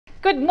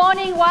Good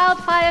morning,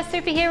 Wildfire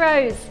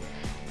superheroes.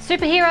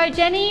 Superhero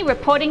Jenny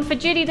reporting for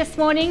duty this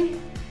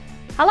morning.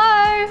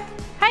 Hello?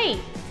 Hey,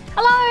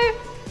 hello?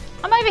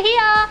 I'm over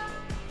here.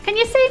 Can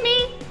you see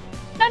me?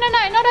 No,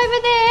 not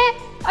over there.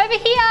 Over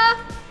here.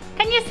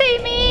 Can you see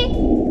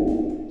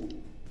me?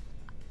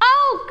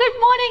 Oh, good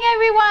morning,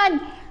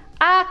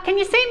 everyone. Can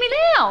you see me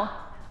now?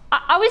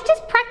 I was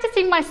just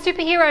practicing my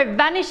superhero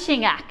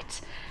vanishing act.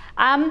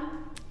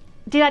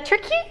 Did I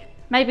trick you?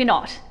 Maybe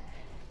not.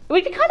 It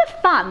would be kind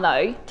of fun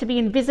though to be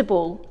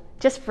invisible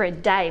just for a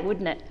day,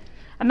 wouldn't it?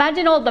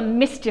 Imagine all the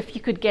mischief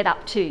you could get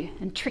up to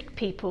and trick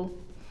people.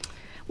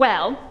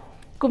 Well,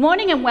 good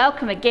morning and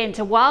welcome again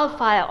to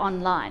Wildfire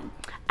Online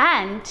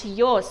and to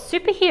your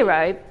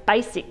superhero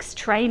basics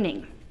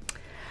training.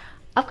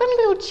 I've got a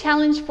little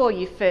challenge for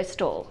you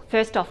first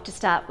off to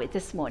start with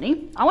this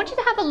morning. I want you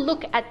to have a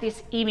look at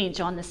this image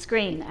on the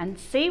screen and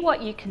see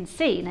what you can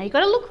see. Now you've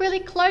got to look really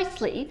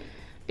closely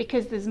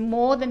because there's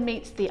more than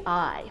meets the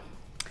eye.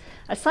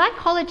 A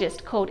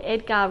psychologist called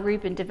Edgar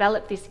Rubin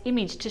developed this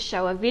image to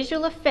show a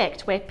visual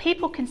effect where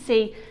people can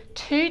see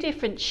two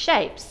different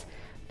shapes,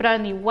 but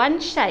only one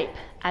shape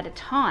at a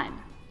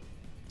time.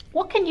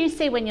 What can you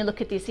see when you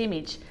look at this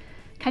image?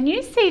 Can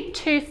you see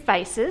two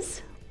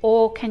faces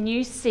or can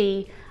you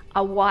see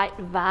a white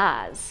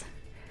vase?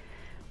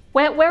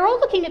 We're all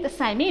looking at the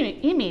same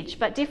image,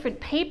 but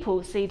different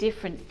people see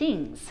different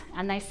things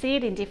and they see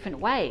it in different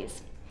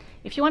ways.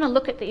 If you want to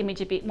look at the image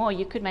a bit more,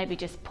 you could maybe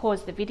just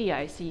pause the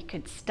video so you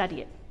could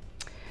study it.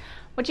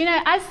 Well, you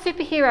know, as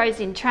superheroes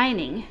in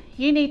training,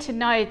 you need to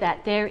know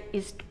that there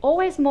is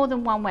always more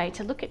than one way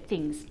to look at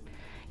things.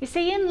 You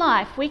see, in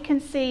life, we can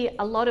see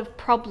a lot of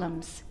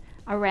problems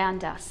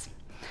around us.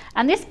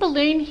 And this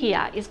balloon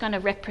here is going to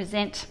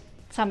represent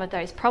some of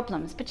those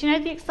problems. But you know,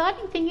 the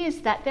exciting thing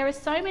is that there are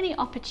so many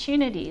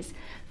opportunities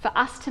for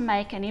us to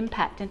make an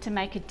impact and to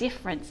make a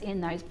difference in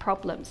those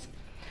problems.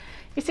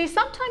 You see,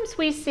 sometimes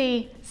we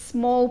see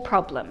small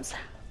problems,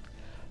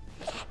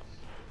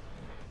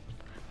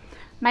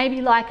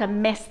 maybe like a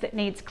mess that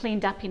needs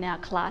cleaned up in our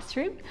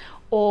classroom,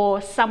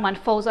 or someone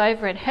falls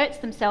over and hurts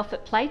themselves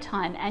at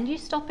playtime and you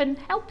stop and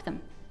help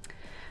them.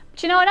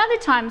 But you know, at other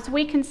times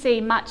we can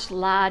see much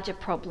larger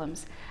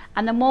problems,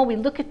 and the more we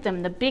look at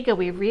them, the bigger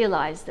we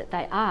realise that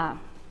they are.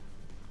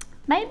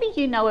 Maybe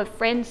you know of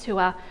friends who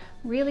are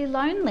really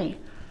lonely,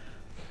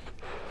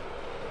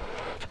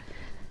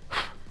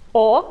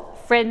 or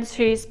friends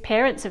whose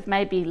parents have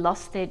maybe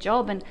lost their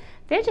job and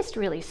they're just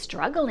really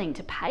struggling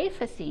to pay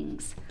for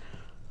things.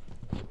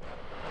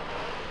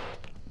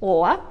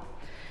 Or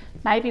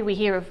maybe we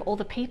hear of all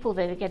the people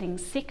that are getting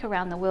sick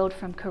around the world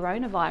from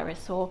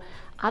coronavirus or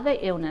other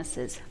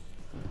illnesses.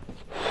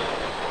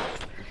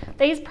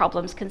 These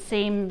problems can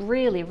seem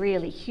really,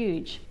 really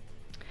huge.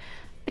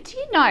 But do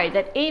you know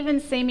that even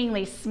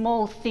seemingly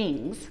small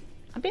things,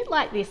 a bit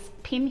like this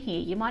pin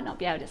here, you might not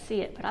be able to see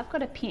it, but I've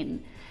got a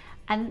pin,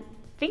 and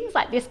things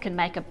like this can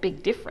make a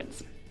big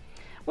difference.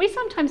 We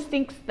sometimes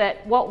think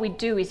that what we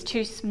do is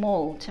too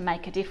small to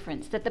make a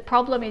difference, that the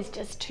problem is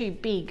just too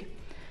big.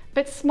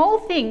 But small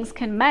things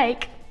can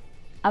make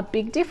a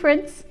big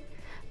difference.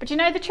 But you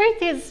know, the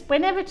truth is we're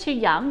never too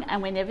young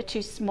and we're never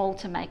too small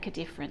to make a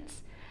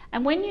difference.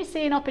 And when you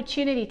see an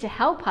opportunity to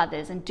help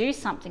others and do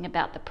something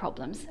about the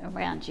problems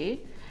around you,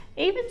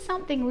 even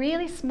something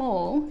really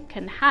small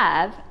can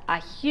have a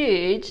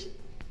huge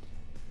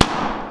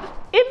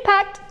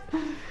impact.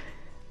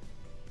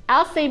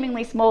 Our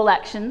seemingly small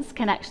actions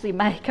can actually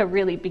make a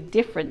really big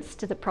difference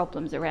to the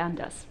problems around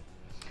us.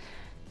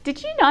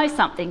 Did you know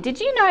something?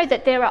 Did you know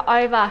that there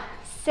are over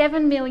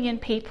 7 million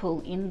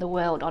people in the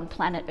world on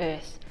planet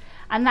Earth?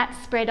 And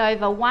that's spread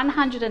over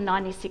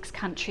 196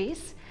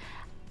 countries,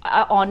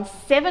 on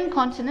 7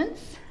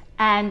 continents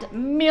and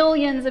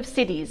millions of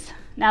cities.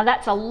 Now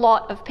that's a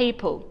lot of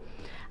people.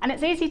 And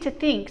it's easy to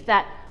think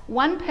that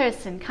one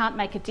person can't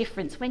make a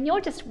difference when you're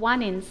just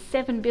 1 in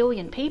 7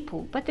 billion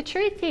people. But the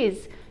truth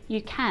is,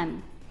 you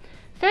can.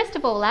 First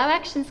of all, our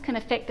actions can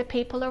affect the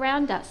people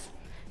around us.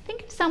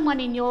 Think of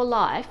someone in your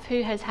life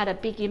who has had a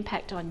big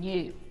impact on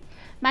you.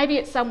 Maybe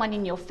it's someone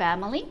in your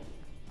family,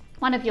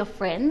 one of your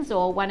friends,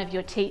 or one of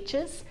your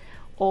teachers,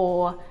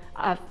 or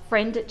a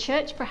friend at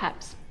church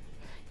perhaps.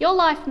 Your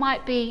life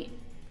might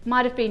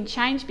have been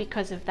changed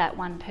because of that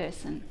one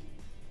person.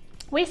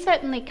 We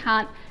certainly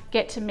can't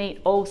get to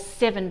meet all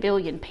 7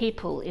 billion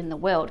people in the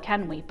world,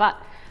 can we? But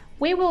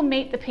we will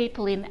meet the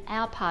people in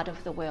our part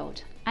of the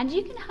world. And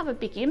you can have a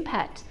big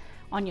impact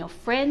on your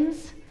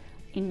friends,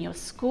 in your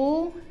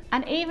school,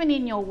 and even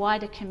in your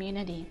wider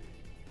community.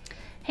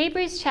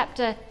 Hebrews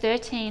chapter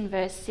 13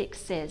 verse 6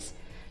 says,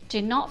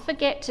 "Do not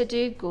forget to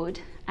do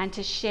good and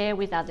to share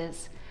with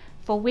others,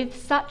 for with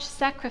such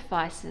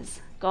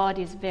sacrifices God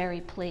is very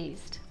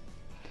pleased."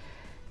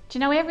 Do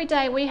you know, every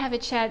day we have a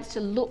chance to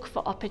look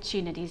for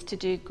opportunities to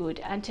do good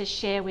and to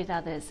share with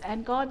others,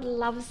 and God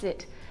loves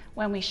it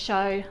when we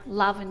show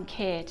love and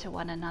care to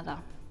one another.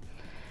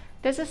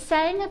 There's a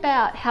saying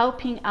about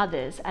helping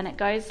others, and it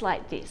goes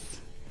like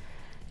this: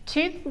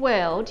 to the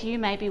world you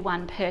may be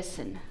one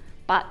person,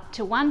 but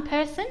to one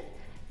person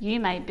you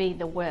may be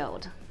the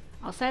world.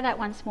 I'll say that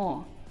once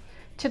more.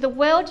 To the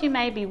world you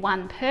may be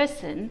one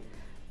person,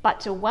 but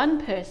to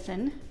one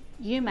person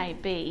you may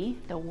be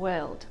the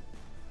world.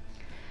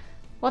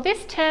 Well,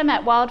 this term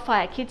at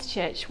Wildfire Kids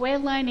Church, we're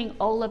learning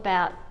all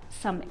about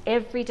some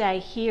everyday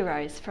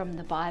heroes from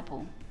the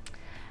Bible.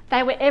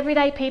 They were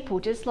everyday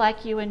people just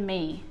like you and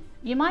me.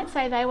 You might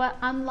say they were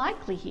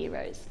unlikely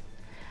heroes.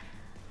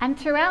 And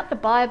throughout the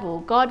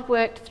Bible, God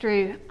worked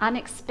through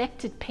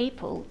unexpected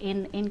people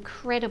in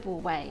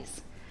incredible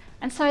ways.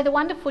 And so the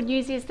wonderful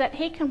news is that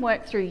he can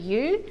work through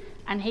you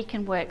and he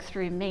can work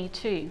through me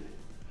too.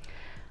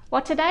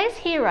 Well, today's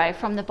hero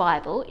from the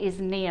Bible is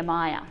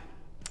Nehemiah.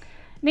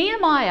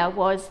 Nehemiah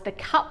was the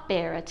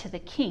cupbearer to the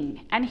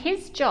king, and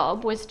his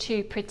job was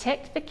to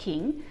protect the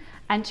king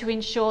and to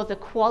ensure the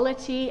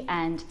quality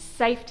and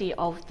safety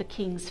of the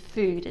king's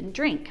food and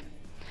drink.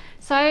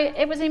 So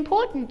it was an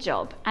important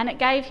job, and it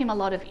gave him a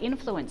lot of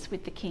influence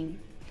with the king.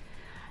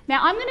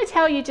 Now I'm going to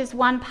tell you just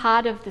one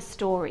part of the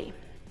story.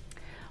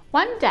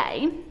 One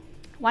day,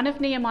 one of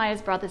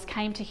Nehemiah's brothers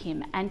came to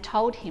him and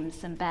told him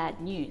some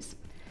bad news.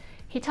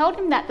 He told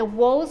him that the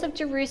walls of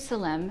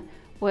Jerusalem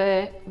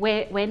where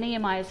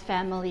Nehemiah's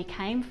family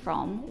came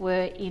from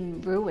were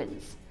in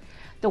ruins.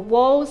 The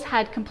walls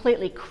had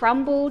completely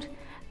crumbled,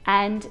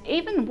 and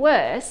even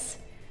worse,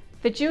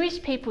 the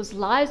Jewish people's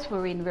lives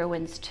were in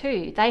ruins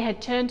too. They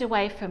had turned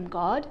away from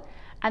God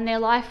and their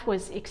life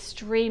was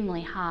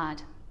extremely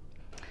hard.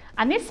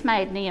 And this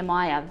made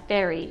Nehemiah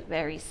very,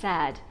 very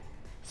sad.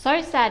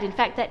 So sad, in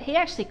fact, that he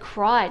actually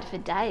cried for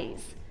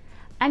days.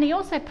 And he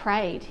also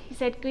prayed. He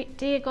said,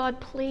 "Dear God,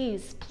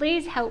 please,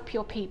 please help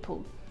your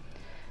people."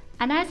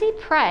 And as he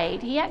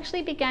prayed, he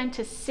actually began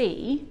to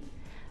see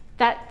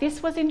that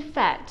this was in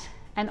fact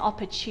an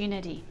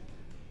opportunity.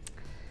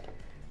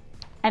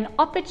 An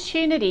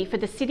opportunity for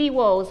the city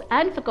walls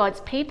and for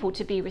God's people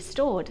to be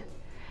restored.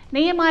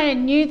 Nehemiah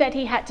knew that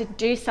he had to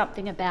do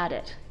something about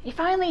it. If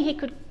only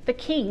the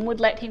king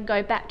would let him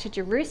go back to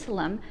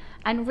Jerusalem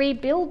and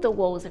rebuild the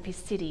walls of his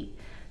city.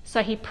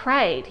 So he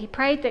prayed. He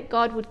prayed that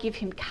God would give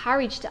him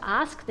courage to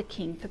ask the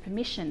king for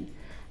permission.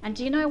 And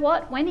do you know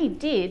what? When he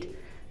did,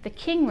 the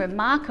king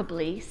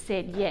remarkably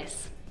said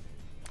yes.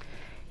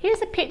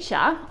 Here's a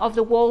picture of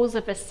the walls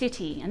of a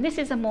city, and this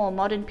is a more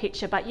modern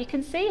picture, but you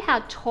can see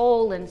how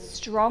tall and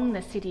strong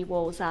the city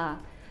walls are.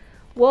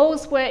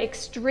 Walls were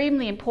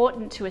extremely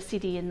important to a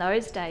city in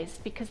those days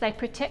because they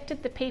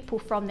protected the people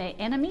from their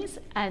enemies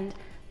and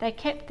they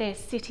kept their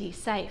city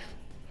safe.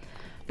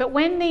 But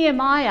when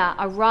Nehemiah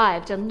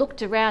arrived and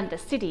looked around the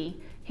city,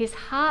 his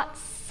heart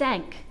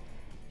sank.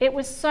 It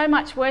was so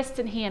much worse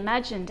than he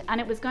imagined, and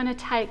it was going to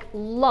take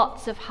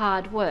lots of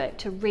hard work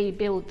to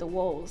rebuild the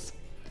walls.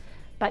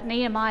 But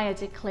Nehemiah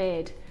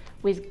declared,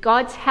 "With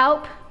God's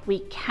help, we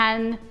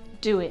can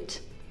do it."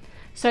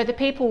 So the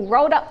people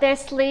rolled up their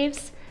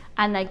sleeves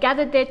and they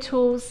gathered their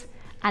tools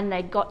and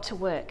they got to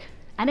work.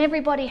 And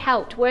everybody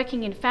helped,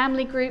 working in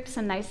family groups,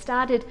 and they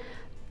started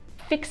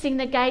fixing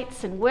the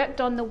gates and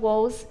worked on the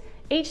walls.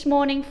 Each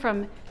morning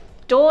from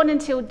dawn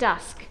until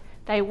dusk,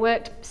 they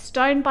worked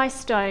stone by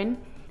stone,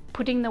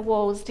 putting the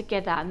walls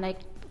together, and they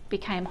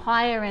became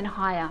higher and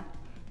higher.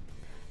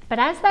 But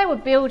as they were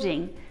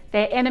building,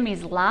 their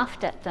enemies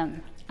laughed at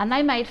them and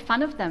they made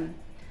fun of them.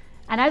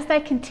 And as they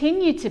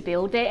continued to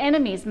build, their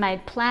enemies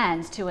made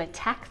plans to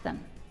attack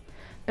them.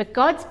 But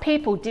God's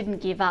people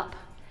didn't give up.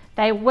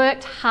 They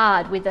worked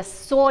hard with a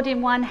sword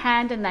in one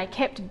hand and they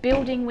kept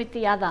building with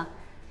the other.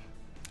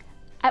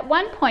 At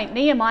one point,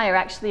 Nehemiah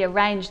actually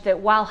arranged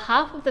that while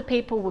half of the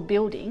people were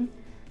building,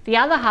 the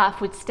other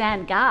half would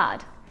stand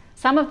guard.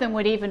 Some of them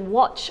would even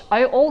watch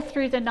all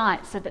through the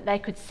night so that they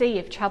could see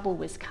if trouble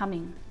was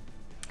coming.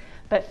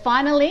 But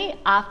finally,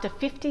 after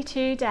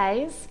 52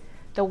 days,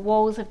 the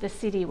walls of the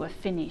city were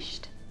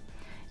finished.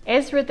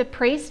 Ezra the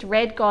priest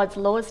read God's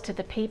laws to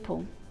the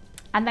people,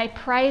 and they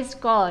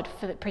praised God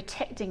for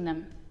protecting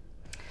them.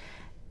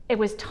 It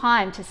was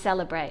time to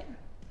celebrate.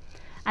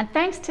 And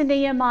thanks to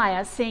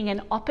Nehemiah seeing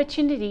an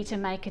opportunity to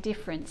make a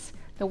difference,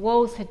 the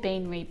walls had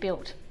been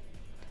rebuilt,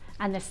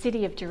 and the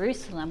city of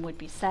Jerusalem would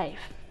be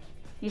safe.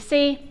 You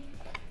see,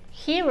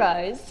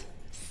 heroes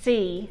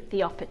see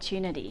the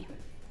opportunity.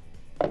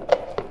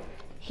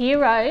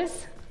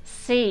 Heroes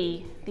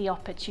see the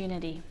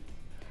opportunity.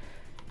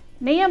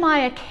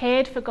 Nehemiah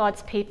cared for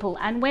God's people,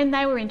 and when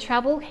they were in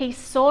trouble, he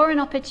saw an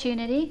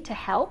opportunity to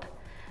help.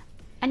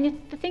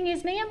 And the thing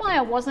is,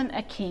 Nehemiah wasn't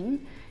a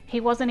king, he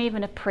wasn't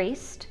even a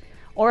priest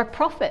or a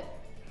prophet.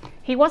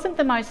 He wasn't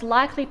the most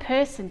likely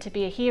person to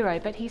be a hero,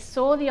 but he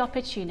saw the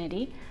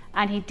opportunity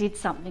and he did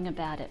something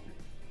about it.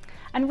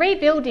 And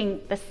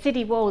rebuilding the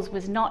city walls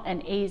was not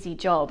an easy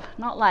job,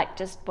 not like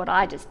just what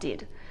I just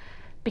did,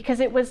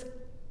 because it was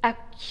a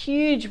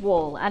huge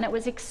wall and it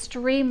was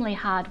extremely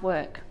hard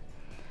work.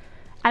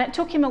 And it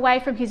took him away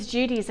from his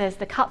duties as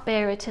the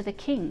cupbearer to the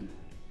king.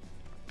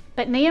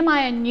 But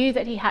Nehemiah knew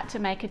that he had to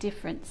make a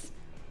difference.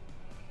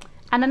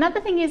 And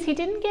another thing is, he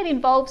didn't get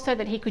involved so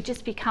that he could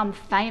just become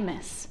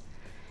famous.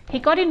 He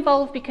got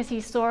involved because he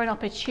saw an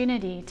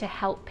opportunity to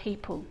help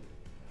people.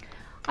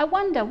 I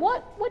wonder,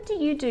 what do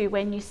you do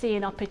when you see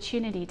an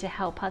opportunity to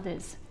help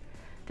others?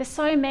 There's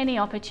so many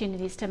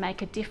opportunities to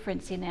make a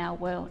difference in our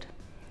world.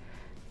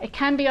 It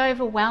can be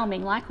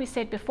overwhelming, like we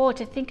said before,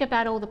 to think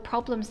about all the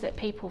problems that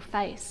people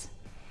face.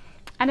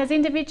 And as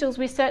individuals,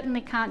 we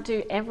certainly can't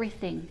do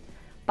everything,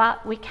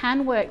 but we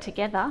can work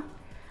together.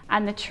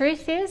 And the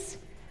truth is,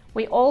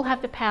 we all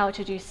have the power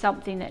to do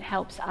something that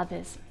helps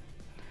others.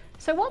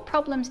 So what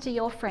problems do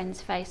your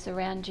friends face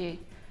around you?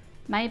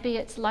 Maybe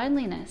it's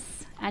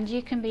loneliness, and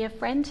you can be a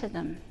friend to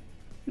them.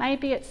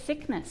 Maybe it's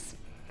sickness,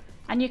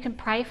 and you can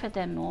pray for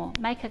them or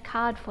make a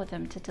card for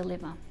them to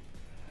deliver.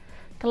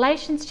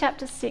 Galatians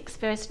chapter 6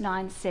 verse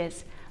 9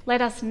 says,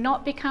 "Let us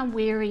not become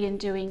weary in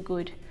doing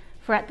good,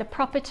 for at the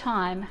proper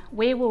time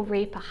we will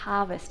reap a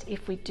harvest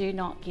if we do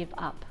not give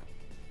up."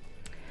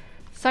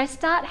 So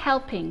start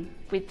helping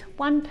with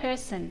one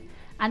person,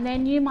 and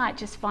then you might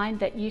just find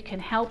that you can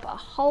help a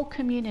whole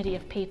community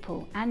of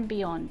people and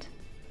beyond.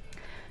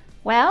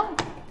 Well,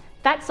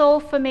 that's all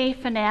for me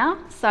for now.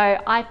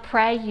 So I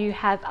pray you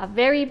have a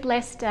very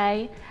blessed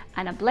day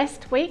and a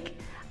blessed week.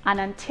 And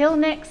until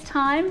next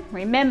time,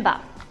 remember,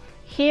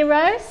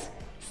 heroes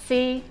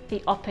see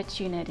the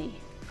opportunity.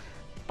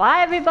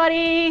 Bye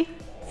everybody.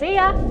 See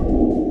ya.